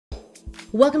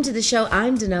Welcome to the show.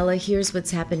 I'm Danella. Here's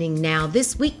what's happening now.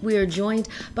 This week we are joined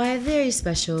by a very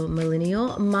special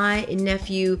millennial, my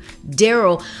nephew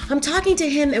Daryl. I'm talking to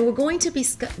him and we're going to be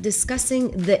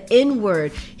discussing the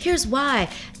N-word. Here's why.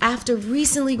 After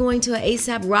recently going to an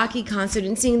A$AP Rocky concert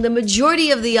and seeing the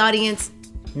majority of the audience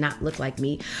not look like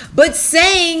me, but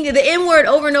saying the N-word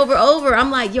over and over,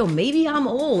 I'm like, yo, maybe I'm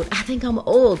old. I think I'm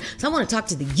old. So I want to talk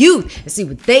to the youth and see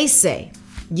what they say.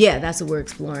 Yeah, that's what we're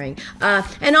exploring.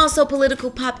 And also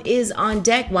political pop is on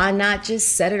deck. Why not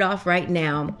just set it off right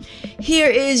now? Here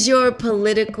is your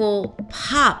political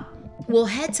pop. We'll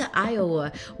head to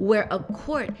Iowa, where a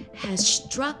court has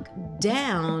struck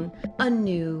down a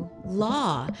new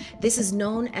law. This is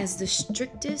known as the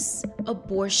strictest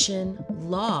abortion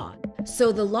law.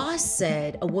 So the law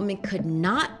said a woman could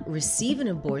not receive an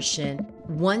abortion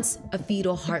once a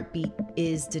fetal heartbeat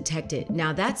is detected.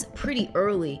 Now that's pretty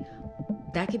early.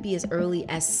 That could be as early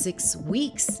as 6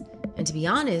 weeks. And to be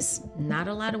honest, not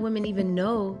a lot of women even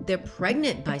know they're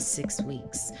pregnant by 6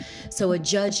 weeks. So a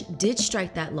judge did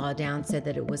strike that law down, said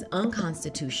that it was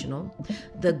unconstitutional.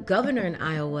 The governor in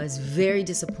Iowa is very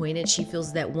disappointed. She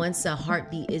feels that once a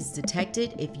heartbeat is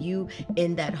detected, if you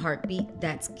end that heartbeat,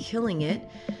 that's killing it.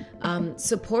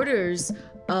 Supporters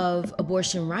of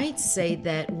abortion rights say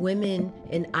that women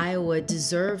in Iowa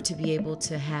deserve to be able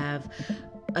to have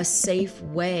a safe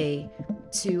way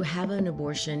to have an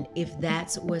abortion if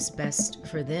that's what's best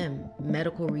for them,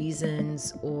 medical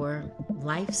reasons or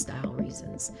lifestyle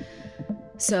reasons.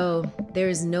 So there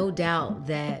is no doubt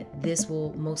that this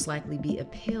will most likely be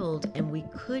appealed, and we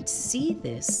could see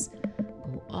this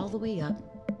go all the way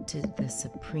up to the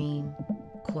Supreme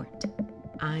Court.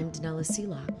 I'm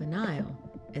DanellaNOW,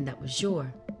 and that was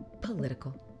your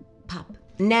political pop.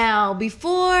 Now,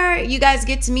 before you guys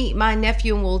get to meet my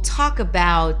nephew and we'll talk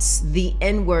about the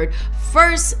N-word,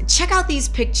 first, check out these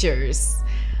pictures.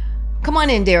 Come on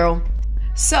in, Daryl.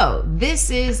 So this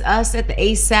is us at the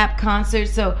A$AP concert.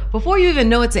 So before you even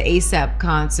know it's an A$AP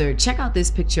concert, check out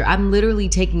this picture. I'm literally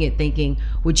taking it thinking,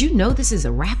 would you know this is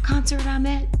a rap concert I'm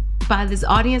at? By this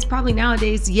audience, probably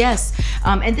nowadays, yes.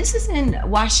 And this is in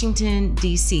Washington,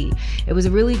 D.C. It was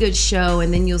a really good show,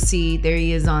 and then you'll see there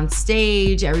he is on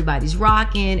stage, everybody's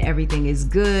rocking, everything is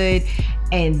good.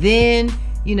 And then,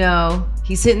 you know,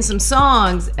 he's hitting some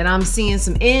songs, and I'm seeing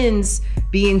some ends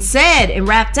being said and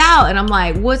rapped out, and I'm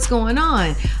like, what's going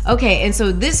on? Okay, and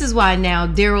so this is why now,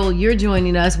 Daryl, you're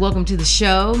joining us. Welcome to the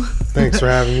show. Thanks for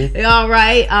having me. All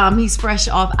right, he's fresh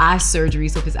off eye surgery,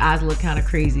 so if his eyes look kind of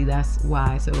crazy, that's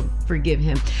why, so forgive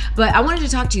him. But I wanted to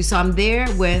talk to you, so I'm there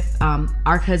with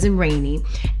our cousin Rainey,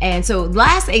 and so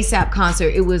last A$AP concert,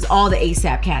 it was all the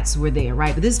A$AP cats were there,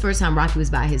 right? But this is the first time Rocky was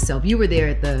by himself. You were there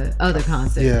at the other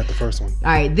concert. Yeah, the first one.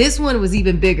 All right, this one was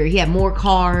even bigger. He had more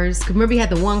cars. Remember, he had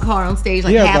the one car on stage,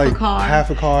 like half a car. Half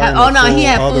a car. Oh no, he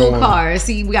had full cars.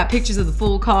 See, we got pictures of the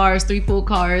full cars, 3 full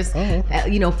cars,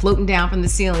 you know, floating down from the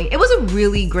ceiling. It was a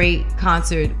really great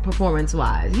concert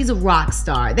performance-wise. He's a rock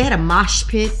star. They had a mosh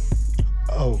pit.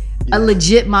 Oh. Yeah. A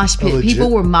legit mosh pit.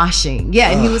 People were moshing. Yeah,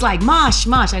 and he was like, mosh,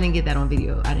 mosh. I didn't get that on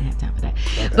video. I didn't have time for that.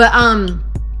 Okay. But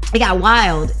it got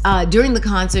wild. During the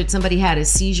concert, somebody had a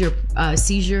seizure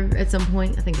at some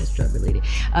point. I think that's drug related.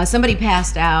 Somebody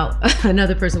passed out.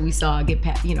 Another person we saw get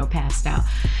passed out.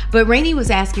 But Rainey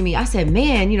was asking me, I said,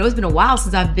 man, you know, it's been a while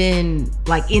since I've been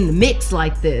like in the mix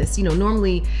like this. You know,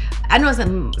 normally, I know it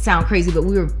doesn't sound crazy, but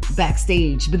we were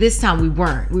backstage. But this time we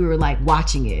weren't. We were like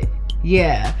watching it.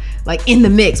 Yeah, like in the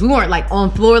mix. We weren't like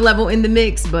on floor level in the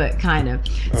mix, but kind of.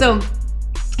 Okay. So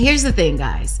here's the thing,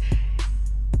 guys.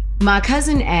 My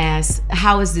cousin asked,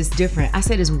 how is this different? I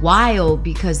said, it's wild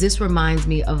because this reminds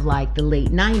me of like the late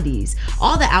 90s.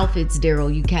 All the outfits,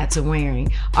 Daryl, you cats are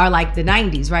wearing are like the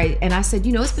 90s, right? And I said,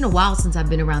 you know, it's been a while since I've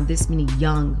been around this many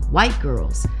young white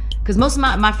girls. Because most of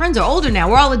my friends are older now.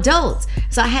 We're all adults.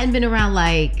 So I hadn't been around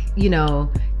like, you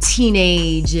know,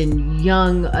 teenage and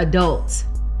young adults.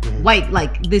 White,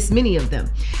 like this many of them.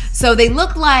 So they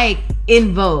look like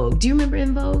In Vogue. Do you remember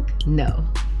In Vogue? No.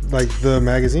 Like the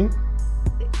magazine?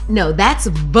 No, that's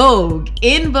Vogue.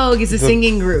 In Vogue is a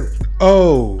singing group.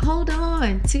 Oh. Hold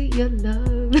on to your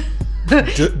love.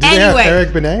 Do they have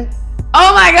Eric Benet?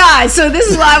 Oh my God. So this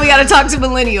is why we got to talk to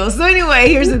millennials. So anyway,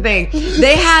 here's the thing.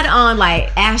 They had on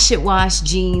like acid wash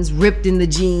jeans, ripped in the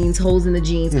jeans, holes in the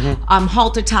jeans,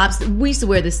 halter tops. We used to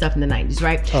wear this stuff in the 90s,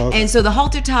 right? Oh, okay. And so the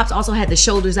halter tops also had the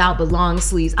shoulders out, but long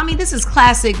sleeves. I mean, this is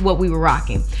classic what we were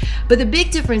rocking. But the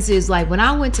big difference is like when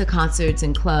I went to concerts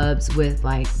and clubs with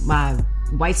like my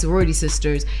white sorority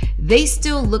sisters, they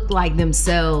still looked like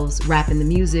themselves rapping the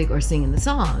music or singing the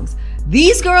songs.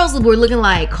 These girls were looking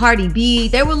like Cardi B.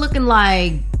 They were looking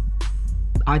like,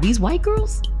 are these white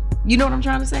girls? You know what I'm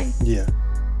trying to say? Yeah.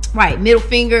 Right, middle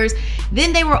fingers.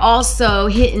 Then they were also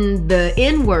hitting the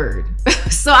N-word.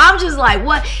 So I'm just like,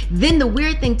 what? Then the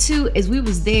weird thing too is we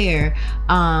were there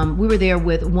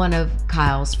with one of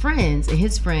Kyle's friends, and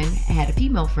his friend had a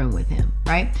female friend with him,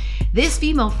 right? This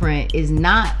female friend is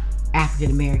not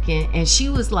African American, and she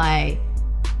was like,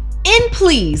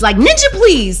 please, like ninja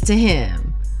please to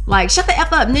him. Like, shut the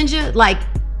F up, ninja, like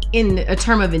in a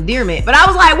term of endearment. But I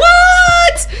was like,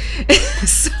 what?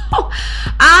 So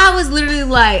I was literally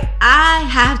like, I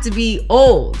have to be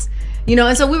old. You know,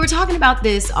 and so we were talking about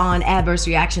this on Adverse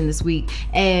Reaction this week,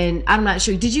 and I'm not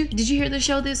sure. Did you hear the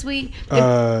show this week?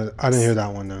 I didn't hear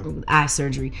that one, no. Eye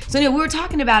surgery. So anyway, we were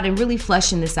talking about and really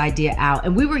fleshing this idea out,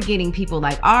 and we were getting people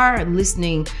like our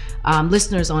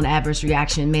listeners on Adverse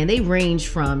Reaction. Man, they range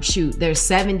from their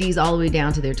 70s all the way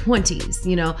down to their 20s.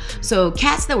 You know, so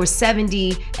cats that were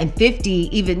 70 and 50,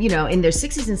 even in their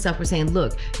 60s and stuff, were saying,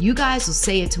 look, you guys will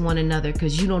say it to one another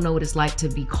because you don't know what it's like to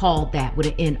be called that with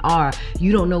an NR.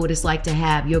 You don't know what it's like to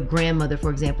have your grandmother, for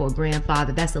example, or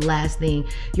grandfather. That's the last thing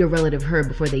your relative heard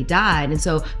before they died. And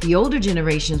so the older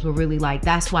generations were really like,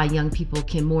 that's why young people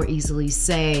can more easily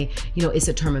say, it's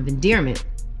a term of endearment.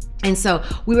 And so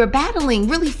we were battling,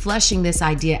 really fleshing this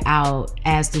idea out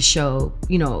as the show,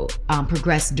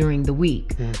 progressed during the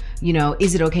week.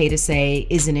 Is it okay to say,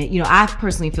 isn't it? I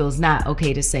personally feel it's not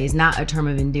okay to say, it's not a term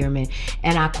of endearment.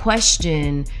 And I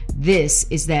question this,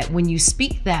 is that when you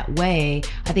speak that way,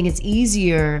 I think it's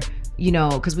easier,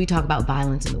 because we talk about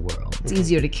violence in the world. It's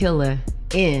easier to kill a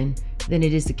N than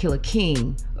it is to kill a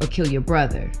king or kill your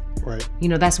brother. Right.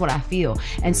 That's what I feel.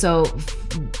 And so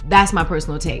that's my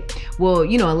personal take. Well,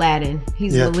 Aladdin,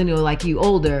 he's a millennial like you,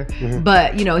 older,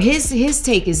 but his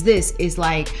take is this, is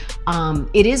like,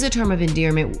 it is a term of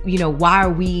endearment. Why are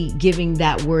we giving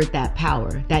that word that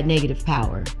power, that negative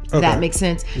power? Okay. That makes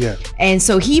sense? Yeah. And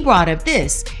so he brought up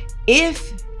this,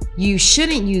 if you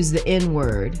shouldn't use the N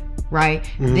word, right?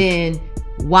 Then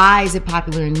why is it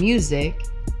popular in music?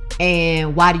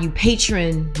 And why do you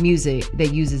patron music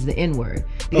that uses the N-word?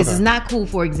 Because it's not cool,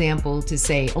 for example, to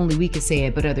say only we can say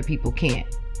it, but other people can't.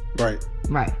 Right.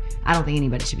 Right. I don't think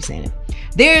anybody should be saying it.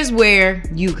 There's where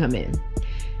you come in.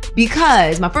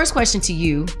 Because my first question to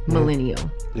you,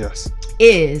 millennial, yes,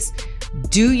 is,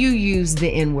 do you use the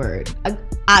N-word?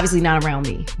 Obviously not around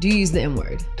me. Do you use the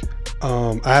N-word?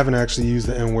 I haven't actually used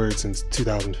the N-word since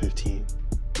 2015.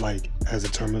 Like, as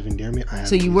a term of endearment, I haven't.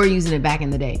 So you were using it back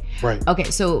in the day? Right. Okay,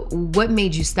 so what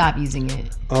made you stop using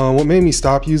it? What made me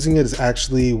stop using it is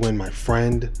actually when my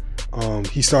friend,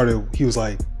 he was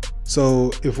like,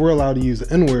 so if we're allowed to use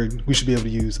the N-word, we should be able to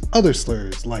use other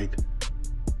slurs like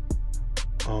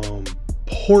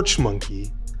porch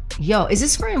monkey. Yo, is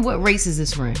this friend, what race is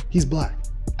this friend? He's black.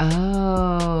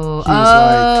 Oh.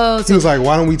 He was like,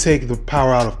 why don't we take the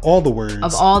power out of all the words,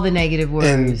 of all the negative words,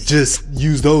 and just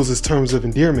use those as terms of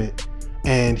endearment?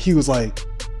 And he was like,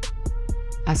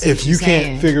 if you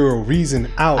can't figure a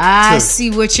reason out, I see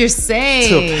what you're saying,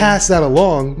 to pass that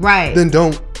along, right? Then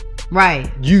don't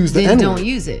use the N-word. Don't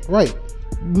use it. Right.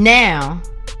 Now,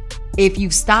 if you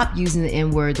stop using the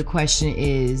N-word, the question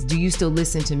is, do you still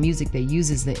listen to music that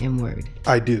uses the N-word?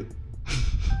 I do.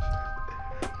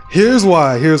 Here's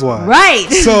why. Right.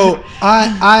 So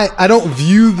I don't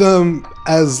view them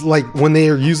as, like, when they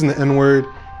are using the N-word,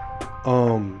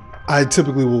 I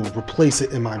typically will replace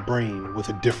it in my brain with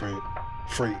a different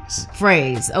phrase.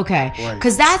 Okay.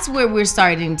 Because that's where we're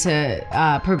starting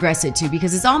to progress it to,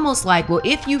 because it's almost like, well,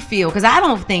 if you feel, because I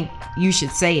don't think you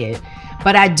should say it,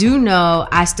 but I do know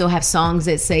I still have songs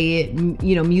that say it,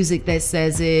 music that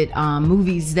says it,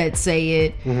 movies that say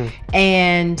it,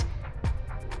 and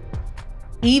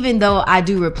even though I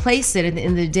do replace it, at the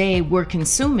end of the day, we're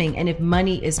consuming. And if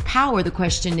money is power, the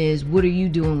question is, what are you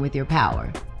doing with your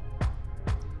power?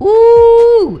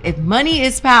 Ooh, if money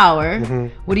is power,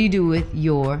 what do you do with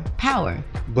your power?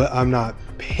 But I'm not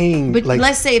paying. But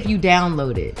let's say if you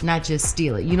download it, not just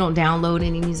steal it. You don't download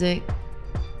any music?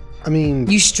 I mean,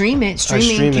 you stream it.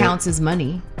 Streaming counts as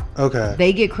money. Okay.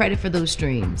 They get credit for those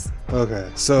streams. Okay.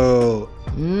 So.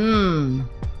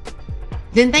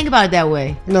 Didn't think about it that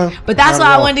way. No. But that's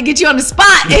why I wanted to get you on the spot.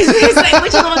 It's like,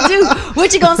 what you gonna do?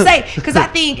 What you gonna say? Because I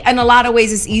think in a lot of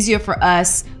ways it's easier for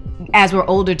us as we're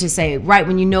older to say, right,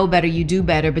 when you know better, you do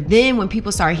better. But then when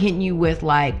people start hitting you with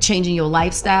like changing your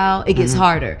lifestyle, it gets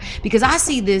harder. Because I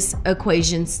see this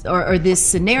equation or this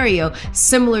scenario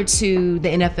similar to the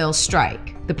NFL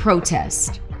strike, the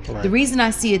protest. Right. The reason I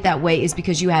see it that way is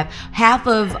because you have half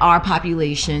of our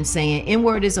population saying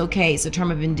N-word is okay, it's a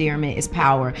term of endearment, it's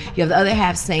power. You have the other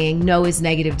half saying no, it's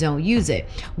negative, don't use it.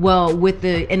 Well, with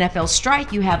the NFL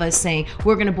strike, you have us saying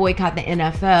we're going to boycott the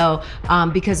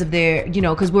NFL because of their,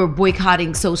 because we're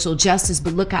boycotting social justice,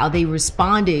 but look how they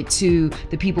responded to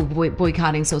the people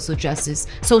boycotting social justice,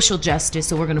 so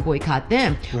we're going to boycott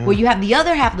them. Mm-hmm. Well, you have the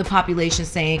other half of the population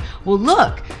saying, well,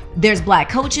 look, there's black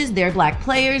coaches, there are black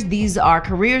players, these are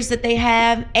careers that they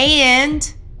have,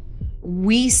 and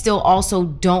we still also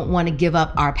don't want to give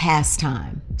up our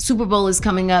pastime. Super Bowl is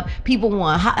coming up. People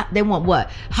want they want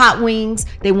what? Hot wings,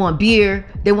 they want beer,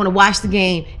 they want to watch the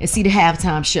game and see the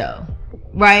halftime show.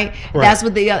 Right? That's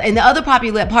what and the other part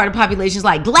of the population is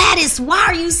like, Gladys, why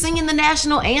are you singing the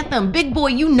national anthem? Big boy,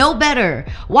 you know better.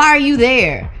 Why are you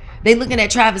there? They looking at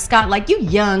Travis Scott like, you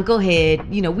young, go ahead.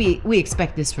 We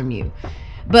expect this from you.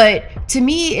 But to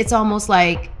me, it's almost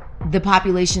like the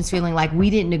population's feeling like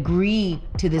we didn't agree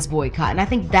to this boycott. And I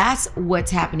think that's what's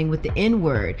happening with the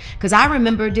N-word. Because I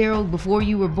remember, Daryl, before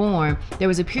you were born, there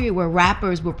was a period where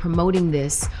rappers were promoting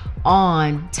this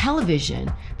on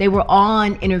television. They were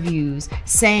on interviews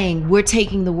saying, we're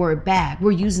taking the word back.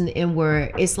 We're using the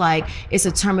N-word. It's like, it's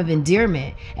a term of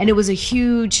endearment. And it was a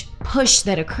huge push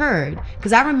that occurred.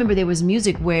 Because I remember there was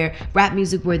rap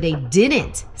music where they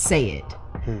didn't say it.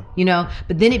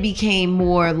 But then it became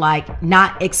more like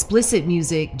not explicit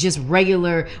music, just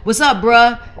regular, what's up,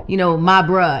 bruh? My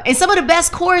bruh. And some of the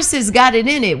best choruses got it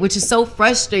in it, which is so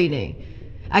frustrating.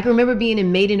 I can remember being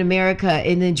in Made in America,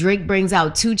 and then Drake brings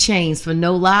out 2 Chainz for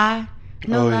No Lie.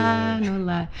 No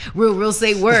lie. Real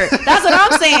say word. That's what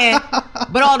I'm saying.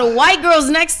 But all the white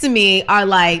girls next to me are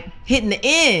like hitting the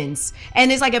ends.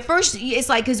 And it's like at first, it's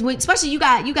like, because especially you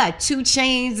got 2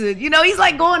 Chainz, and, he's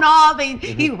like going off and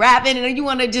he rapping, and you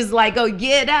want to just like go,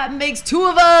 yeah, that makes 2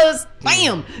 of us.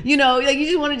 Bam. Like you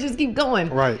just want to just keep going.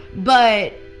 Right.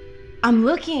 But I'm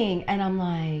looking and I'm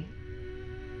like,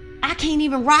 I can't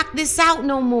even rock this out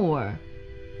no more.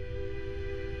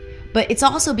 But it's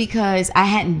also because I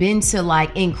hadn't been to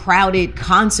like in crowded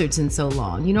concerts in so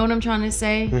long. You know what I'm trying to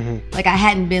say? Mm-hmm. Like I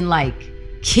hadn't been like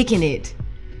kicking it.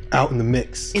 Out in the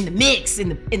mix. In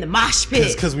the mosh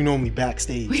pit. Because we normally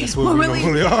backstage. That's where we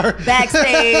normally are.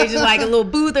 Backstage, like a little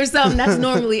booth or something. That's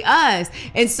normally us.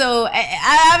 And so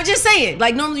I was just saying,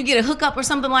 like normally you get a hookup or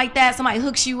something like that. Somebody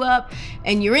hooks you up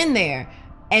and you're in there.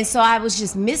 And so I was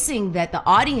just missing that the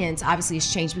audience obviously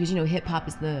has changed because, hip hop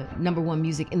is the #1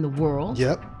 music in the world.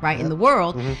 Yep. Right? Yep. In the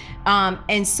world. Mm-hmm.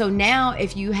 And so now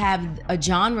if you have a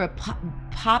genre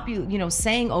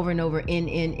saying over and over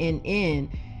in,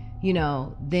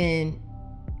 then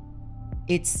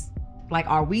it's like,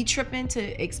 are we tripping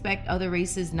to expect other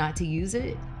races not to use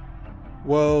it?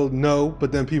 Well, no,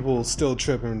 but then people still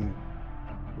tripping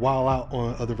while out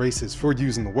on other races for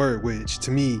using the word, which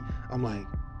to me, I'm like,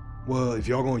 well, if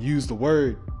y'all gonna use the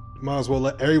word, might as well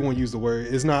let everyone use the word.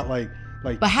 It's not like.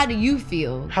 But how do you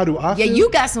feel? How do I feel? Yeah, you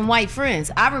got some white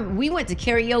friends. We went to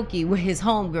karaoke with his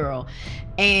homegirl,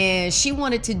 and she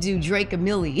wanted to do Drake and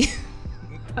Milli.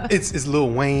 It's Lil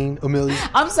Wayne, Milli.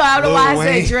 I'm sorry, I don't know why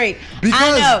I said Drake.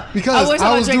 I know. Because I was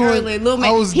talking about Drake earlier. Lil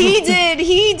Wayne.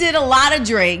 He did a lot of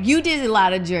Drake. You did a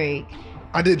lot of Drake.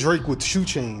 I did Drake with 2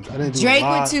 Chainz. I didn't do Drake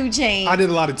with 2 Chainz. I did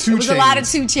a lot of 2 Chainz. It was a lot of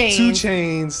 2 Chainz. 2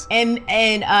 Chainz.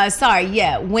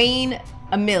 And Wayne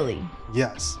Milli.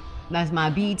 Yes. That's my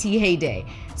BET heyday.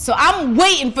 So I'm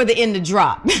waiting for the end to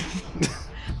drop.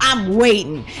 I'm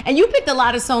waiting. And you picked a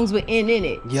lot of songs with N in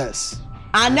it. Yes.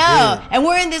 I know. And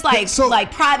we're in this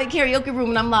like private karaoke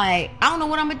room, and I'm like, I don't know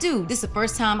what I'm gonna do. This is the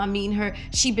first time I'm meeting her.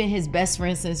 She been his best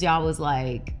friend since y'all was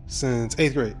like since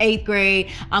 8th grade. 8th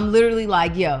grade. I'm literally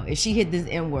like, yo, if she hit this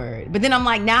N-word. But then I'm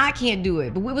like, nah, I can't do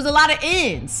it. But it was a lot of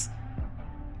N's.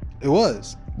 It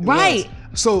was. Right.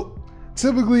 So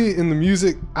typically in the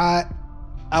music,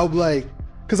 I'll be like,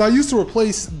 because I used to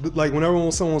replace like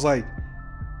whenever someone was like,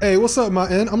 hey, what's up, my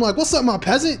N? I'm like, what's up, my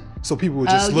peasant? So people would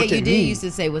just look at me. You did used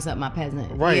to say, what's up, my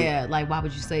peasant. Right. Yeah, like, why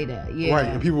would you say that? Yeah. Right,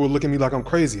 and people would look at me like I'm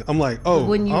crazy. I'm like,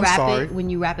 oh, I'm sorry.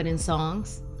 When you rap it in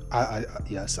songs?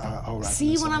 Yes, I'll rap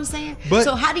See what I'm saying? But,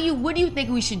 so what do you think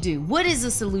we should do? What is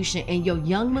the solution in your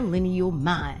young millennial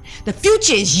mind? The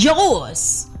future is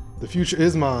yours. The future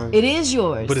is mine. It is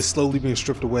yours. But it's slowly being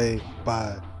stripped away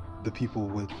by the people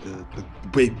with the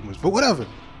baby boomers. But whatever.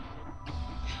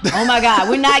 Oh my God,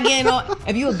 we're not getting on.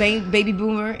 If you're a baby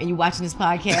boomer and you're watching this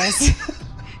podcast,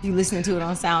 you listening to it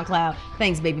on SoundCloud,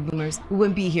 thanks, baby boomers. We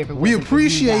wouldn't be here if it wasn't We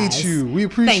appreciate you. We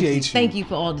appreciate you. Thank you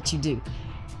for all that you do.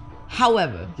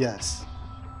 However, yes.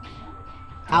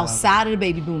 Outside of the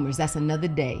baby boomers, that's another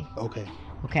day. Okay.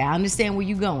 Okay, I understand where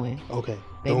you're going. Okay.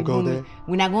 Baby Don't go there.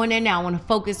 We're not going there now. I want to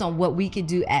focus on what we could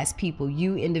do as people,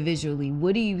 you individually.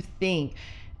 What do you think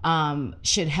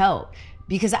should help?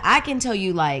 Because I can tell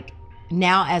you, like,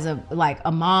 now as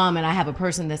a mom, and I have a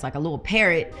person that's like a little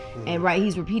parrot, and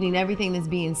he's repeating everything that's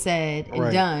being said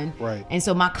and done. Right. And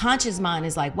so my conscious mind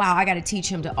is like, wow, I got to teach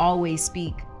him to always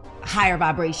speak higher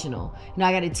vibrational.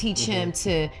 I got to teach him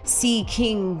to see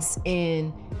kings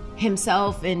in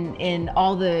himself and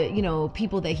all the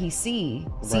people that he see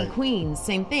queens,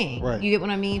 same thing. You get what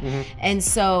I mean? And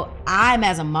so I'm,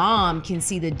 as a mom, can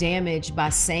see the damage by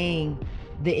saying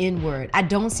the N-word. I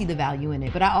don't see the value in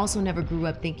it, but I also never grew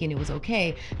up thinking it was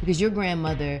okay, because your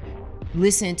grandmother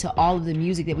listened to all of the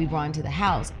music that we brought into the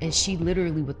house, and she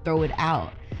literally would throw it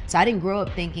out. So I didn't grow up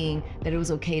thinking that it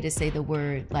was okay to say the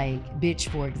word like bitch,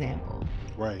 for example,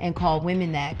 and call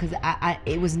women that, because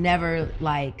it was never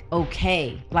like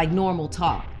okay, like normal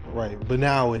talk. But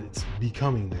now it's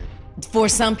becoming that for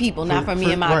some people, not for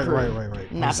me and my crew.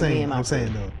 Not for me and my crew. I'm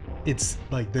saying though, it's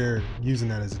like they're using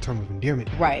that as a term of endearment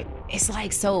now. It's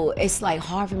like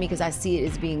hard for me, because I see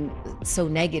it as being so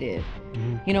negative.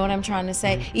 You know what I'm trying to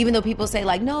say? Even though people say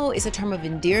like, no, it's a term of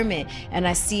endearment, and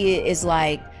I see it as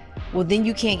like, well, then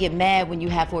you can't get mad when you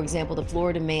have, for example, the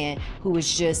Florida man who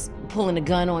was just pulling a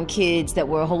gun on kids that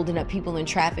were holding up people in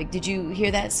traffic. Did you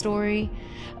hear that story?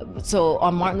 So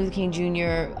on Martin Luther King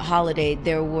Jr. holiday,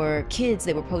 there were kids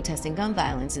that were protesting gun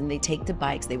violence, and they take to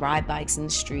bikes, they ride bikes in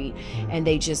the street, and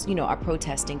they just, are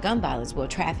protesting gun violence. Well,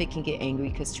 traffic can get angry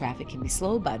because traffic can be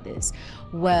slowed by this.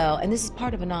 Well, and this is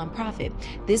part of a nonprofit.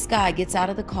 This guy gets out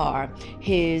of the car,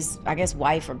 his, I guess,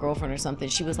 wife or girlfriend or something,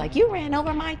 she was like, you ran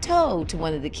over my toe, to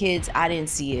one of the kids. I didn't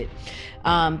see it.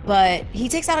 But he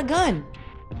takes out a gun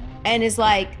and is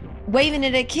like waving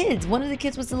it at kids. One of the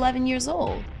kids was 11 years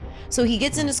old. So he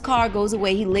gets in his car, goes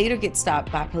away. He later gets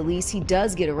stopped by police. He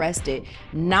does get arrested,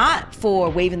 not for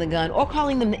waving the gun or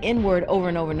calling them the N-word over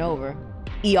and over and over,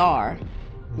 ER,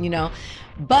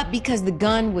 but because the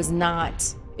gun was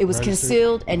not, it was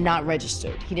concealed and not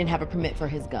registered. He didn't have a permit for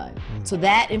his gun. So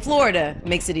that in Florida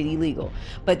makes it illegal.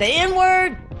 But the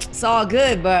N-word, it's all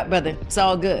good, brother. It's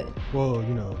all good. Well,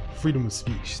 freedom of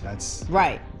speech. That's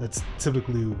That's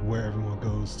typically where everyone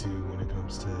goes to when it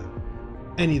comes to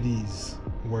any of these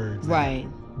words that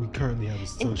we currently have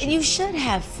associated. And you should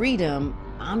have freedom.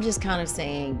 I'm just kind of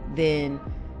saying, then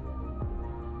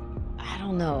I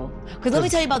don't know. Because let me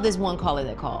tell you about this one caller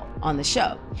that called on the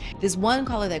show. This one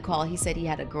caller that called, he said he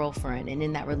had a girlfriend, and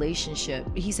in that relationship,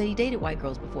 he said he dated white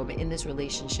girls before, but in this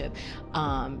relationship,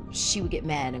 she would get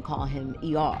mad and call him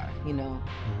ER,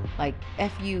 like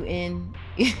F-U-N,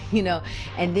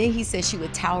 and then he said she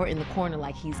would tower in the corner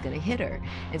like he's gonna hit her.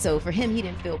 And so for him, he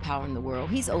didn't feel power in the world.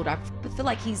 He's older. I feel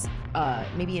like he's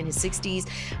maybe in his 60s,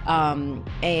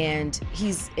 and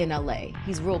he's in LA.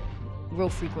 He's real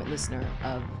frequent listener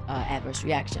of adverse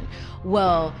reaction.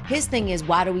 Well, his thing is,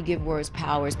 why do we give words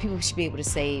powers? People should be able to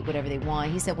say whatever they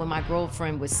want. He said, when my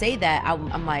girlfriend would say that,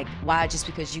 I'm like, why? Just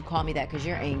because you call me that because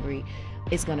you're angry,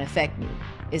 it's gonna affect me.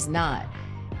 It's not.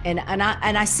 And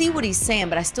I see what he's saying,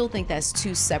 but I still think that's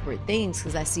two separate things,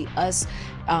 because I see us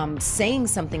saying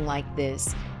something like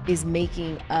this is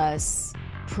making us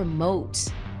promote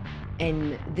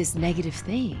this negative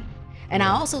thing. And I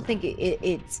also think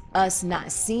it's us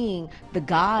not seeing the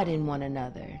God in one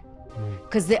another.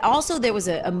 Because there was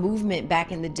a movement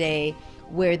back in the day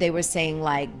where they were saying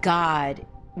like God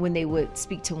when they would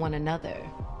speak to one another.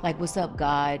 Like, what's up,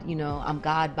 God? I'm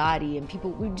God body. And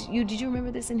people, did you remember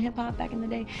this in hip hop back in the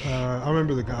day? I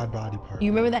remember the God body part.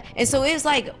 You remember that? And so it was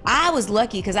like, I was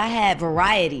lucky because I had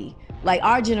variety, like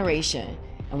our generation.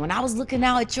 And when I was looking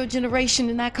out at your generation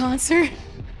in that concert,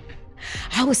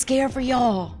 I was scared for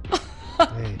y'all.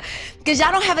 Because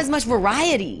y'all don't have as much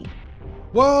variety.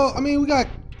 Well, I mean, we got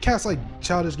cats like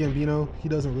Childish Gambino. He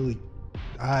doesn't really.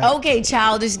 Okay,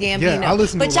 Childish Gambino. Yeah, I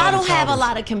listen to but y'all don't have a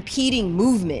lot of competing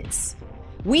movements.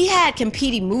 We had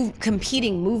competing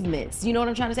movements. You know what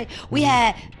I'm trying to say? We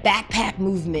had backpack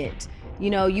movement.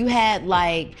 You had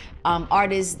like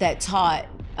artists that taught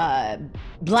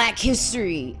Black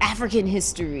history, African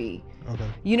history. Okay.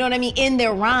 You know what I mean? In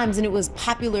their rhymes, and it was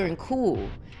popular and cool.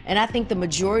 And I think the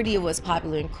majority of what's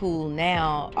popular and cool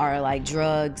now are like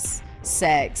drugs,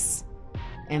 sex,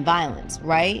 and violence,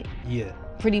 right? Yeah.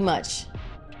 Pretty much.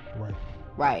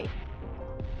 Right.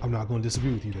 I'm not going to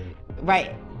disagree with you there.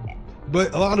 Right.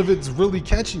 But a lot of it's really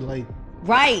catchy, like.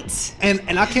 Right.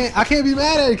 And I can't be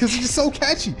mad at it because it's just so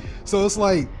catchy. So it's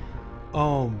like,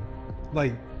 I'm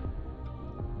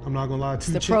not gonna lie. It's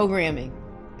the programming.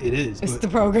 It is. It's the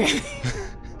programming.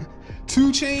 2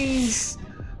 Chainz.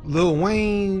 Lil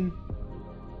Wayne,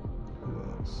 who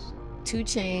else? 2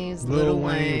 Chainz, Lil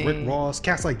Wayne, Rick Ross,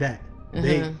 cats like that.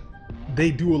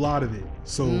 They do a lot of it.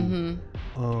 So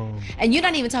and you're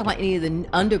not even talking about any of the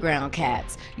underground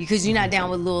cats because you're not down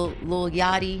with Lil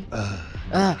Yachty.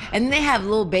 And they have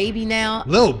Lil Baby now.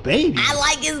 Lil Baby. I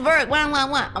like his verse.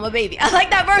 I'm a baby. I like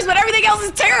that verse, but everything else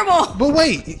is terrible. But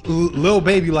wait, Lil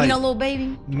Baby, like, you know Lil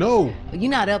Baby? No,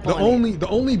 you're not up on the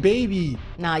only baby.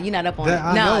 Nah, you're not up on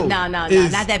it. No, not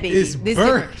that baby. This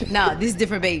different. No, this is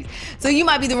different babies. So you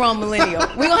might be the wrong millennial.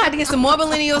 We're gonna have to get some more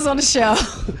millennials on the show.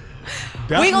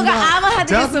 I'm gonna have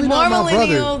to get some more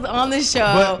millennials on the show.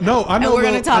 But no, I know. And we're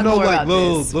gonna talk more about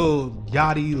this. Lil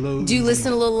Yachty, Do you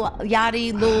listen to Lil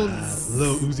Yachty, Lil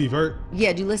Uzi Vert?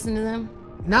 Yeah, do you listen to them?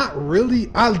 Not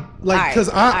really. I like because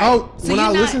when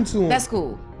I listen to him, that's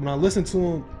cool. When I listen to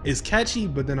him, it's catchy,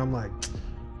 but then I'm like,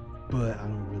 but I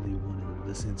don't really want to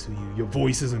listen to you. Your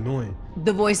voice is annoying.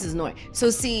 The voice is annoying. So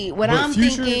see, what I'm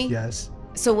thinking. Yes.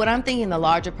 So what I'm thinking, the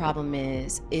larger problem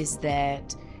is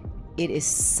that it is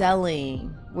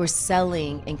selling. We're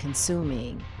selling and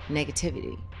consuming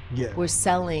negativity. Yeah. We're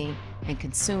selling and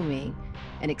consuming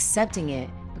and accepting it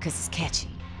because it's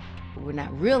catchy. But we're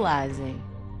not realizing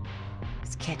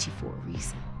it's catchy for a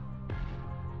reason.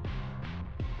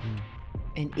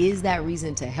 And is that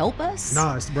reason to help us?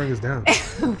 Nah, it's to bring us down.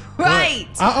 Right.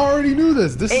 But I already knew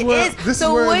this. This is where it's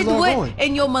all going.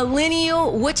 And your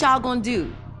millennial, what y'all gonna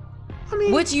do? I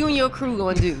mean, what you and your crew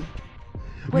gonna do?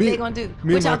 What they gonna do?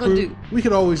 What y'all gonna do? We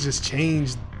could always just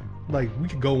change, like we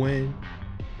could go in,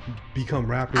 become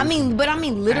rappers. I mean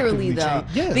literally though.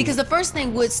 Yeah. Because the first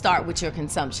thing would start with your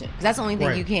consumption. Because that's the only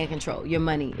thing you can't control. Your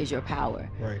money is your power.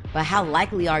 Right. But how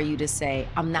likely are you to say,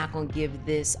 I'm not gonna give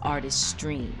this artist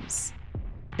streams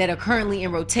that are currently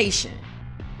in rotation?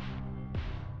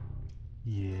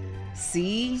 Yeah.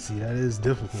 See, that is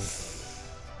difficult.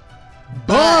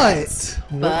 But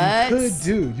what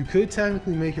you could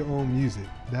technically make your own music.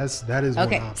 That is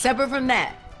okay. One option. Separate from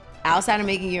that, outside of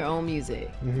making your own music,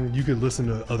 you could listen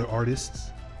to other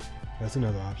artists. That's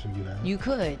another option you have. You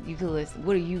could listen.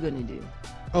 What are you gonna do?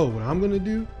 Oh, what I'm gonna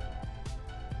do?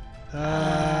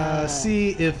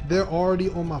 See, if they're already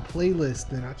on my playlist,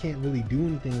 then I can't really do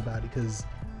anything about it because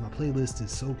my playlist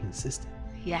is so consistent.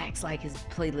 He acts like his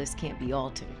playlist can't be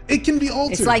altered. It can be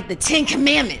altered. It's like the 10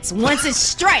 Commandments. Once it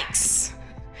strikes,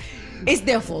 it's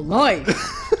there for life.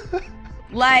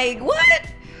 Like, what?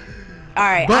 All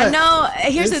right, but I know.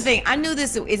 Here's the thing. I knew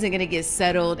this isn't going to get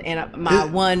settled in my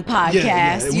one podcast.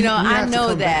 Yeah. You know, I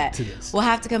know that. We'll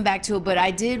have to come back to it. But I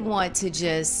did want to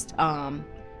just, one,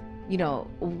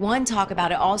 talk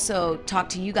about it. Also, talk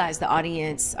to you guys, the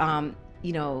audience,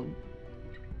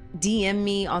 DM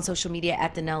me on social media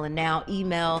at DanellaNOW.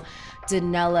 Email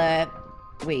Danella.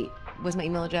 Wait, what's my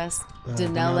email address?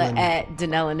 Danella at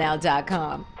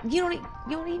DanellaNOW.com. You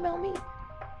don't email me?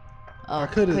 Oh, I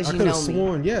could have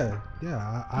sworn. Yeah. He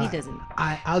doesn't.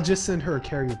 I'll just send her a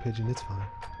carrier pigeon. It's fine.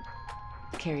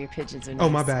 Carrier pigeons are nice. Oh,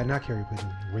 my bad. Not carrier pigeon.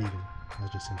 Raven. I'll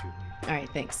just send you a raven. All right,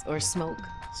 thanks. Or smoke.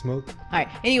 All right.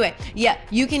 Anyway, yeah,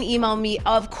 you can email me.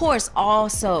 Of course,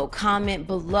 also comment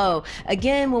below.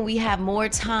 Again, when we have more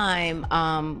time,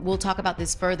 we'll talk about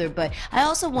this further. But I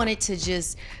also wanted to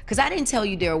just, because I didn't tell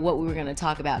you, Daryl, what we were going to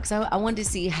talk about. Because I wanted to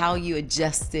see how you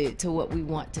adjusted to what we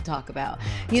want to talk about.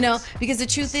 Because the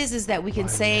truth is that we can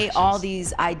say all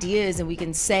these ideas and we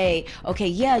can say, okay,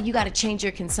 yeah, you got to change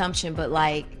your consumption. But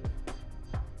like,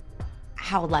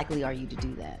 how likely are you to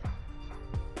do that?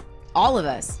 All of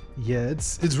us. Yeah,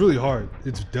 it's really hard.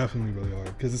 It's definitely really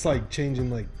hard because it's like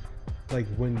changing like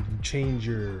when you change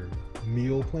your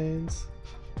meal plans.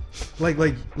 Like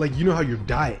you know how your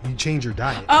diet, you change your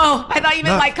diet. Oh, I thought you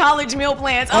meant like college meal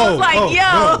plans. I was like,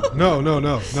 yo. No.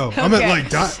 Okay. I meant like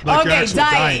diet. Like okay,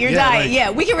 diet. Your diet. Like,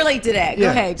 yeah, we can relate to that. Go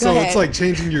ahead. So it's like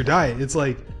changing your diet. It's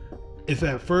like if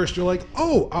at first you're like,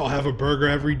 oh, I'll have a burger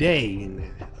every day and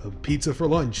a pizza for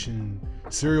lunch and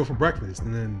cereal for breakfast,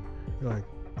 and then you're like,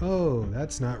 oh,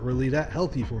 that's not really that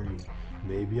healthy for me.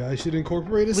 Maybe I should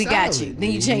incorporate a salad. We got you.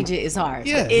 Then you change it, it's hard.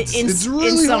 Yeah, it's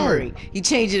really hard. You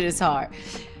change it, it's hard.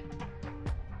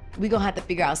 We're going to have to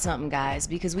figure out something, guys,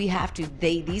 because we have to.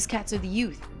 These cats are the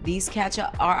youth. These cats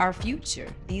are our future.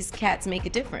 These cats make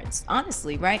a difference,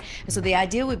 honestly, right? And so the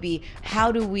idea would be,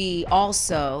 how do we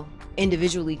also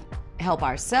individually help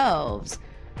ourselves,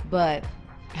 but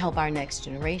help our next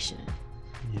generation?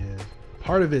 Yeah.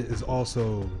 Part of it is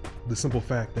also the simple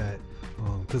fact that,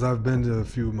 because I've been to a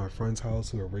few of my friends'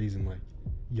 house who are raising like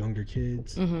younger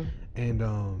kids,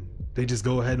 and they just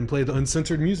go ahead and play the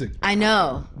uncensored music. I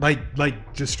know.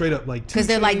 Like just straight up like. Because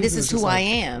they're like, this is who I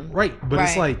am. Right, but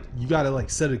it's like you gotta like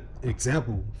set an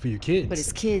example for your kids. But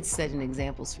it's kids setting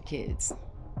examples for kids.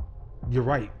 You're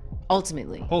right.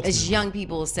 Ultimately. It's young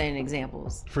people setting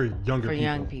examples for younger people. For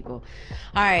young people.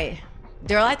 All right.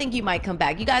 Daryl, I think you might come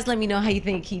back. You guys let me know how you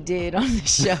think he did on the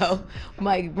show.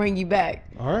 Might bring you back.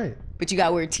 All right. But you got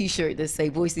to wear a t-shirt that say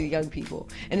Voice of the Young People.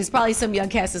 And it's probably some young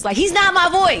cast that's like, he's not my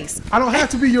voice. I don't have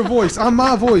to be your voice. I'm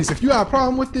my voice. If you got a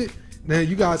problem with it, then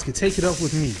you guys can take it up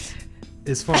with me.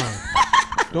 It's fine.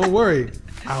 Don't worry.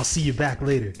 I'll see you back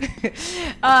later.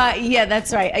 Yeah,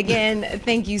 that's right. Again,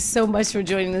 thank you so much for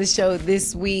joining the show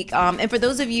this week. And for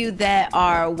those of you that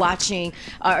are watching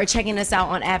or checking us out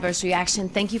on Adverse Reaction,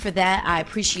 thank you for that. I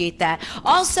appreciate that.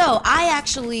 Also, I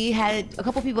actually had a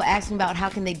couple people asking about how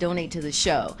can they donate to the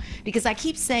show, because I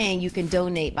keep saying you can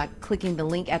donate by clicking the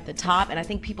link at the top, and I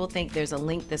think people think there's a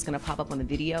link that's going to pop up on the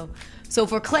video. So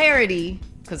for clarity,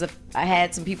 because I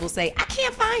had some people say, I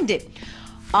can't find it.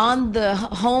 On the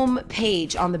home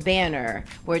page, on the banner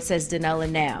where it says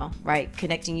DanellaNOW, right,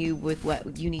 connecting you with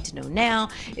what you need to know now,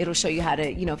 it'll show you how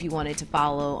to, you know, if you wanted to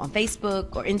follow on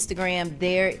Facebook or Instagram,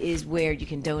 there is where you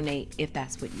can donate if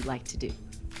that's what you like to do.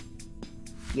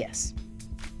 Yes,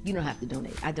 you don't have to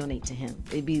donate. I donate to him.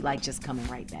 It'd be like just coming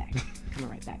right back.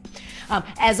 Coming right back.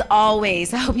 As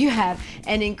always, I hope you have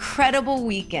an incredible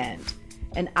weekend,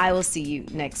 and I will see you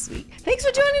next week. Thanks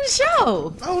for joining the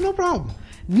show. Oh, no problem.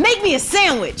 Make me a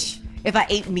sandwich if I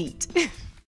ate meat.